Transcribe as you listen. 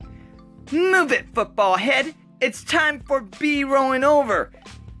Move it, football head. It's time for B Rolling Over.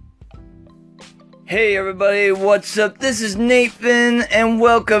 Hey everybody, what's up? This is Nathan and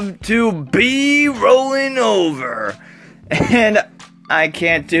welcome to B Rolling Over. And I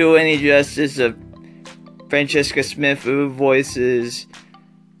can't do any justice of Francesca Smith, who voices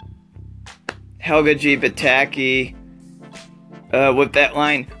Helga G. Pataki with that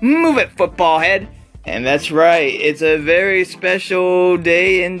line, "Move it, football head." And that's right, it's a very special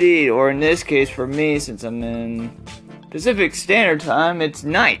day indeed, or in this case for me, since I'm in Pacific Standard Time, it's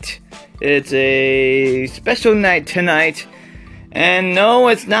night. It's a special night tonight. And no,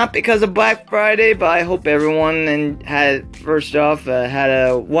 it's not because of Black Friday, but I hope everyone had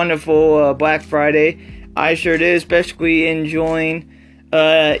a wonderful Black Friday. I sure did, especially enjoying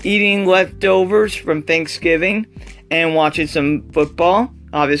eating leftovers from Thanksgiving and watching some football.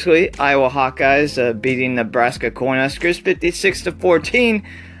 Obviously, Iowa Hawkeyes beating Nebraska Cornhuskers 56-14.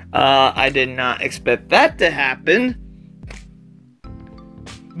 I did not expect that to happen.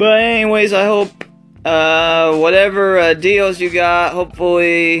 But anyways, I hope whatever deals you got,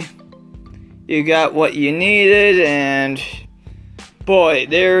 hopefully you got what you needed. And boy,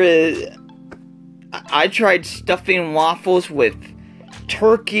 I tried stuffing waffles with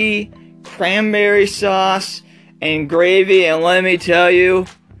turkey, cranberry sauce, and gravy, and let me tell you,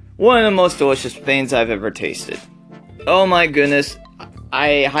 one of the most delicious things I've ever tasted. Oh my goodness,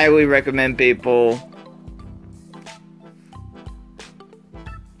 I highly recommend people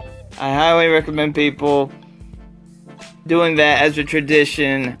doing that as a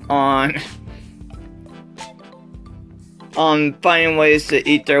tradition on finding ways to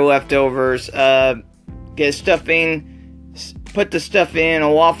eat their leftovers. Get stuffing, put the stuff in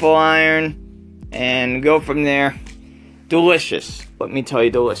a waffle iron, and go from there. Delicious. Let me tell you,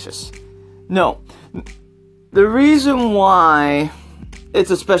 delicious. No. The reason why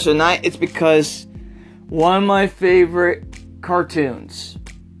it's a special night, it's because one of my favorite cartoons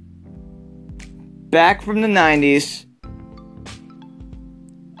back from the 90s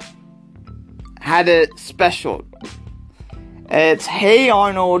had a special. It's Hey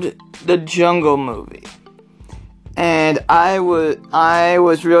Arnold, the Jungle Movie. And I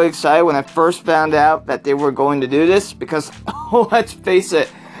was really excited when I first found out that they were going to do this, because let's face it,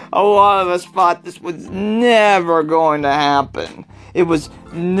 a lot of us thought this was never going to happen. It was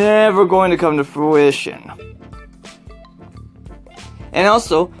never going to come to fruition. And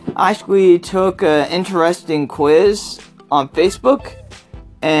also, I actually took an interesting quiz on Facebook,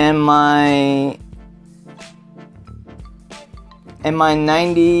 and my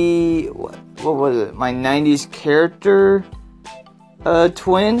 90s character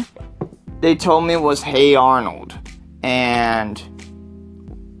twin, they told me it was Hey Arnold. And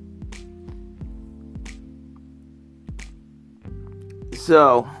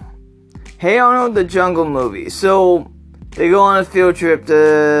so, Hey Arnold, the Jungle Movie. So they go on a field trip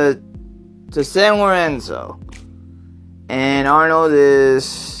to San Lorenzo, and Arnold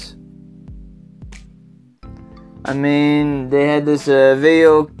is, they had this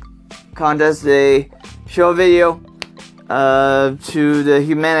video contest. They show a video to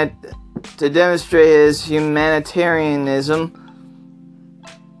demonstrate his humanitarianism.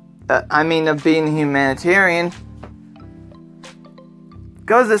 Of being humanitarian.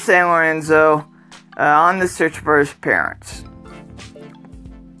 Goes to San Lorenzo on the search for his parents.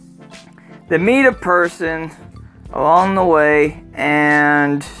 They meet a person along the way,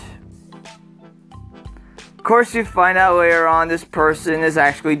 and of course you find out later on this person is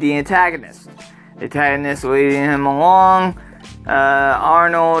actually the antagonist. The antagonist leading him along.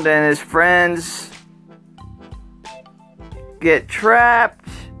 Arnold and his friends get trapped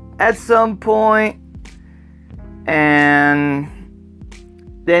at some point, and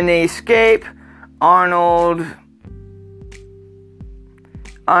then they escape. Arnold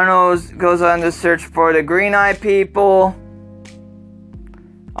goes on to search for the Green Eye people.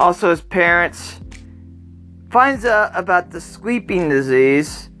 Also his parents. Finds out about the sleeping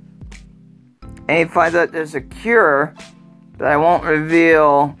disease. And he finds out there's a cure that I won't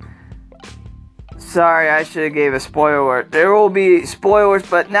reveal. Sorry, I should have gave a spoiler. There will be spoilers,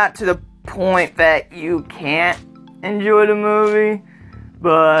 but not to the point that you can't enjoy the movie.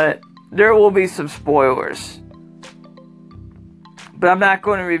 But there will be some spoilers. But I'm not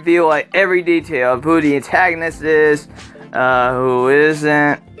going to reveal every detail of who the antagonist is, who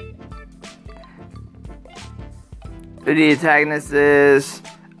isn't, who the antagonist is,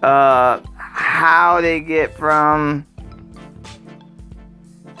 how they get from.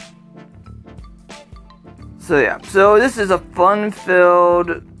 So this is a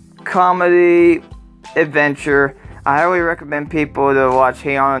fun-filled comedy adventure. I highly recommend people to watch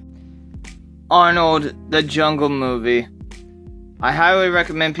Hey Arnold. Arnold the Jungle Movie. I highly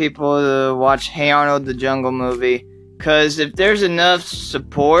recommend people to watch Hey Arnold the Jungle Movie, because if there's enough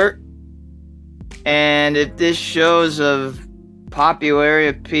support and if this shows of popularity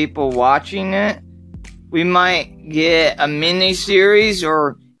of people watching it, we might get a mini series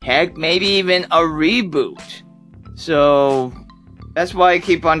or heck, maybe even a reboot. So that's why I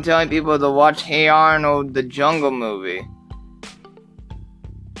keep on telling people to watch Hey Arnold the Jungle Movie.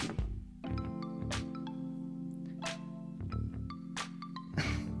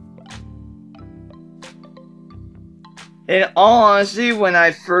 In all honesty, when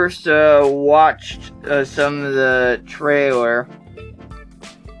I first watched some of the trailer,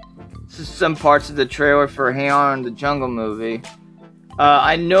 some parts of the trailer for Hey Arnold the Jungle Movie,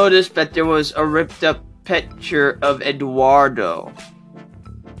 I noticed that there was a ripped up picture of Eduardo.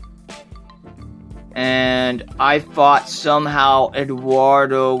 And I thought somehow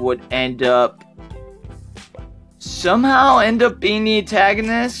Eduardo would end up being the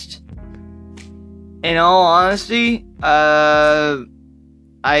antagonist. In all honesty, I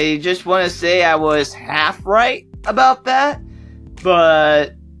just want to say I was half right about that,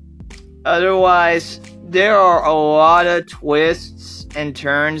 but otherwise, there are a lot of twists and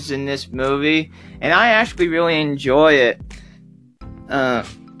turns in this movie, and I actually really enjoy it.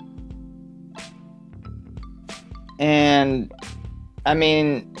 And, I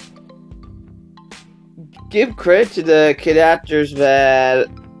mean, give credit to the kid actors that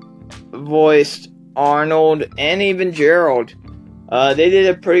voiced Arnold and even Gerald. They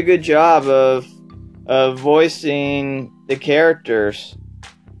did a pretty good job of voicing the characters.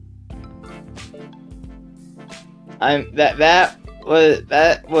 That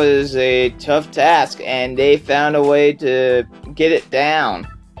was a tough task, and they found a way to get it down.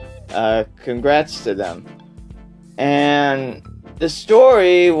 Congrats to them. And the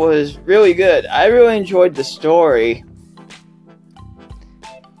story was really good. I really enjoyed the story.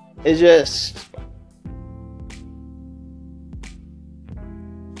 It just,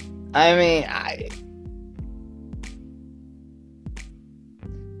 I mean,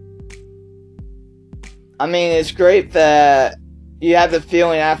 it's great that you have the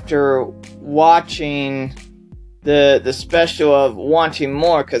feeling after watching the special of wanting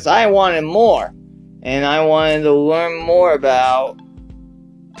more, because I wanted more, and I wanted to learn more about,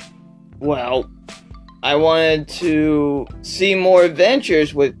 well, I wanted to see more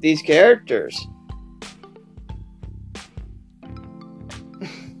adventures with these characters.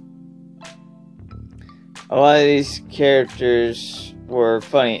 A lot of these characters were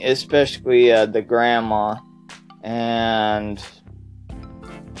funny, especially the grandma. And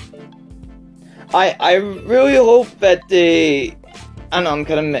I really hope that they, I don't know,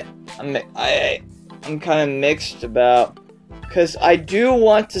 I'm kind of mixed about, because I do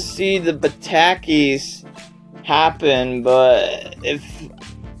want to see the Batakis happen, but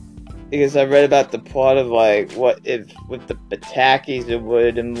because I read about the plot of like what if with the Batakis it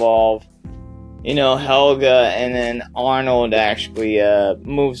would involve, Helga, and then Arnold actually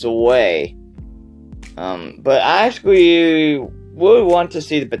moves away. But I actually would want to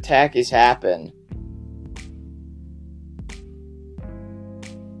see the Batakis happen.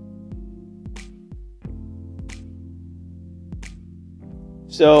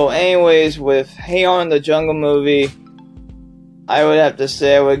 So anyways, with Hey Arnold the Jungle Movie, I would have to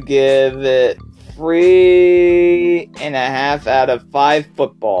say I would give it 3.5 out of 5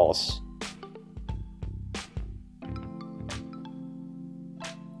 footballs.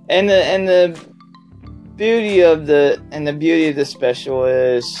 And the beauty of the special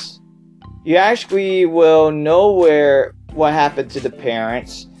is you actually will know what happened to the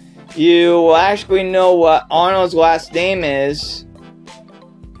parents. You will actually know what Arnold's last name is,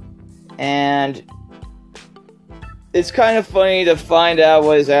 and it's kind of funny to find out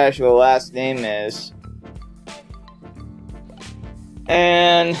what his actual last name is.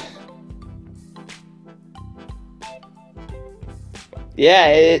 And yeah,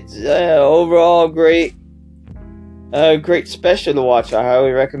 it's overall great special to watch. I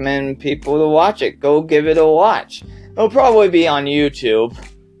highly recommend people to watch it. Go give it a watch. It'll probably be on YouTube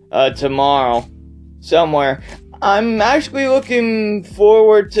tomorrow somewhere. I'm actually looking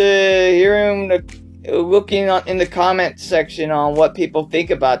forward to looking in the comment section on what people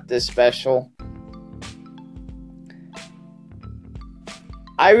think about this special.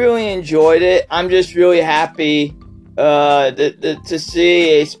 I really enjoyed it. I'm just really happy to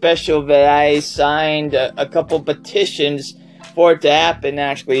see a special that I signed a couple petitions for it to happen,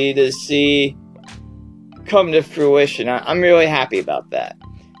 actually, to see come to fruition. I'm really happy about that.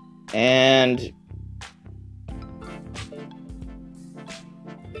 And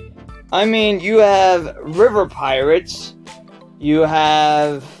I mean, you have River Pirates, you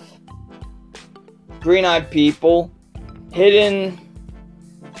have Green Eyed People, Hidden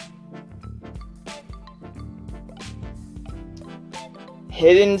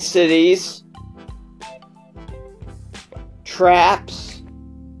Cities, Traps,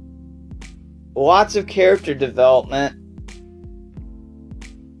 lots of character development,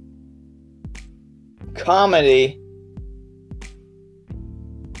 comedy,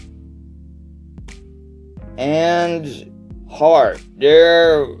 and heart.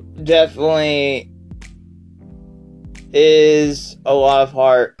 There definitely is a lot of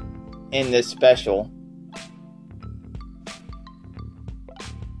heart in this special.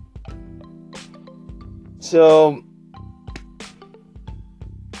 So,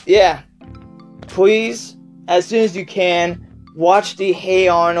 yeah, please, as soon as you can, watch the Hey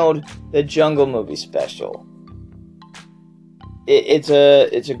Arnold, the Jungle Movie special. It's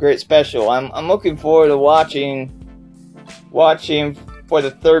a great special. I'm looking forward to watching for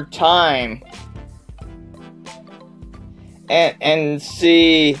the third time and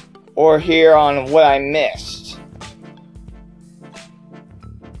see or hear on what I missed.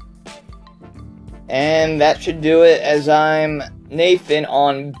 And that should do it, as I'm Nathan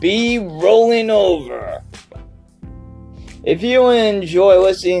on Be Rolling Over. If you enjoy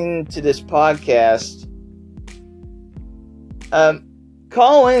listening to this podcast,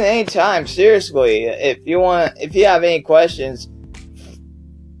 call in anytime. Seriously, if you have any questions,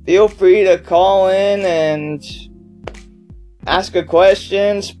 feel free to call in and ask a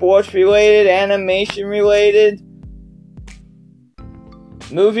question. Sports related, animation related,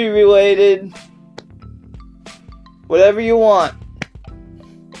 movie related, whatever you want.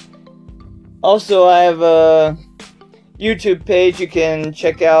 Also, I have a YouTube page you can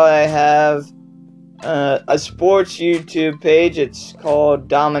check out. I have a sports YouTube page. It's called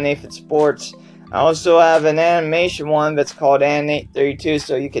Dominate Sports. I also have an animation one that's called Animate32,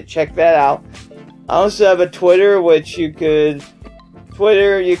 so you can check that out. I also have a Twitter, which you could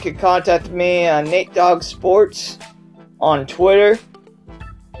contact me on Nate Dog Sports on Twitter,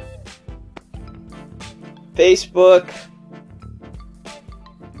 Facebook,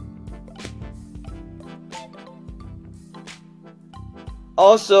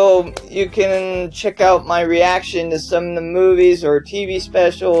 also, you can check out my reaction to some of the movies or TV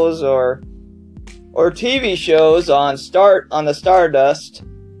specials or TV shows on the Stardust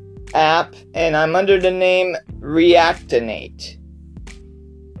app, and I'm under the name Reactinate.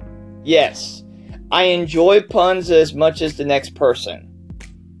 Yes, I enjoy puns as much as the next person.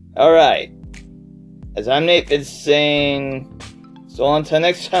 Alright, as I'm Nathan saying, so until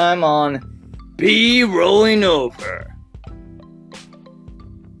next time on Be Rolling Over.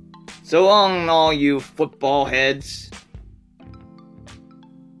 So long, all you football heads.